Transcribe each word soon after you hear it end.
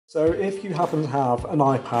So if you happen to have an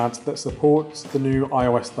iPad that supports the new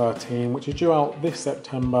iOS 13, which is due out this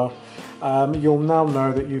September, you'll now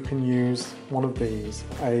know that you can use one of these,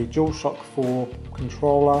 a DualShock 4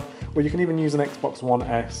 controller, or you can even use an Xbox One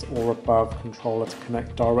S or above controller to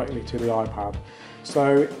connect directly to the iPad.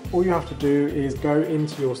 So all you have to do is go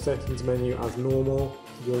into your settings menu as normal.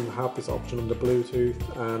 You'll have this option under Bluetooth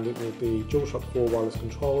and it will be DualShock 4 wireless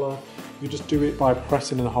controller. You just do it by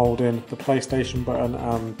pressing and holding the PlayStation button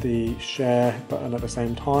and the share button at the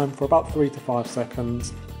same time for about 3 to 5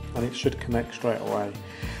 seconds, and it should connect straight away.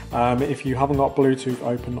 If you haven't got Bluetooth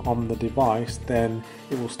open on the device, then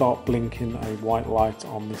it will start blinking a white light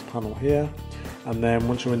on this panel here, and then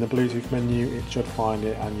once you're in the Bluetooth menu it should find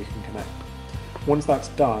it and you can connect. Once that's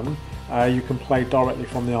done, you can play directly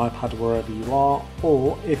from the iPad wherever you are,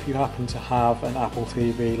 or if you happen to have an Apple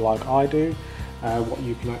TV like I do, what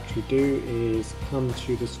you can actually do is come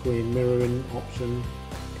to the screen mirroring option,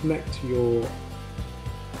 connect to your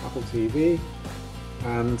Apple TV,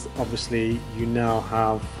 and obviously you now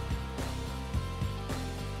have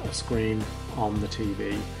a screen on the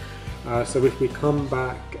TV. So if we come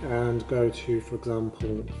back and go to, for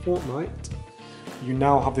example, Fortnite, you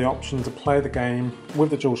now have the option to play the game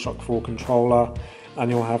with the DualShock 4 controller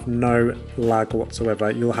and you'll have no lag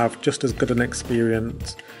whatsoever. You'll have just as good an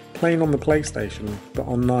experience playing on the PlayStation but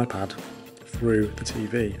on an iPad through the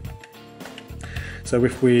TV. So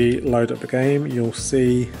if we load up the game, you'll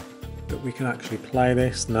see that we can actually play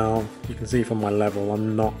this. Now you can see from my level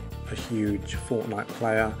I'm not a huge Fortnite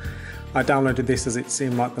player. I downloaded this as it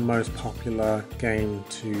seemed like the most popular game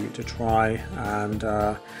to try, and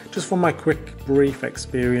just from my quick brief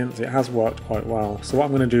experience it has worked quite well. So what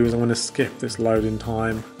I'm going to do is I'm going to skip this loading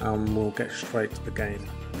time and we'll get straight to the game.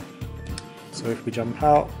 So if we jump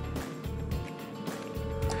out,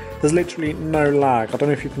 there's literally no lag. I don't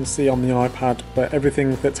know if you can see on the iPad, but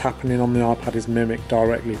everything that's happening on the iPad is mimicked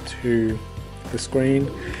directly to the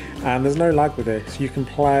screen, and there's no lag with this. You can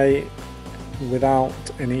play without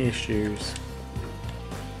any issues.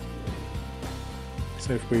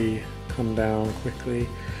 So if we come down quickly,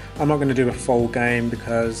 I'm not going to do a full game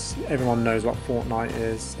because everyone knows what Fortnite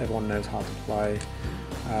is, everyone knows how to play.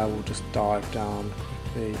 We'll just dive down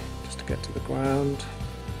quickly just to get to the ground.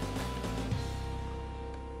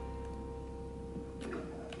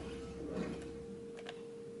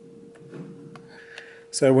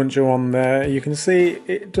 So once you're on there, you can see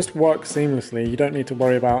it just works seamlessly. You don't need to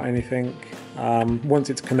worry about anything. Once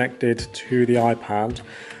it's connected to the iPad,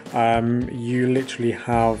 you literally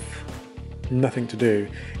have nothing to do.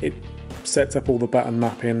 It sets up all the button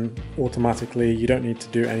mapping automatically. You don't need to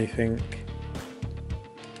do anything.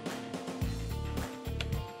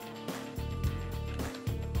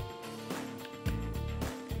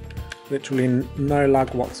 Literally no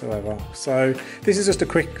lag whatsoever. So this is just a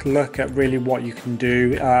quick look at really what you can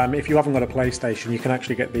do. If you haven't got a PlayStation, you can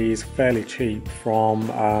actually get these fairly cheap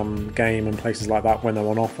from Game and places like that when they're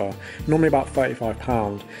on offer. Normally about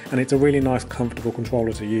 £35, and it's a really nice comfortable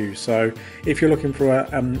controller to use. So if you're looking for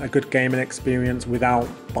a good gaming experience without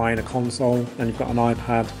buying a console and you've got an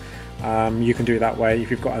iPad, you can do it that way. If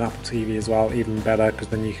you've got an Apple TV as well, even better, because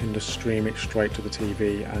then you can just stream it straight to the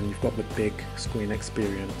TV and you've got the big screen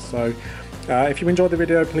experience. So if you enjoyed the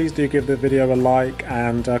video, please do give the video a like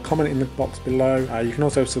and comment in the box below. You can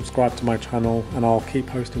also subscribe to my channel and I'll keep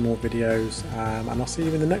posting more videos, and I'll see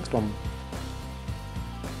you in the next one.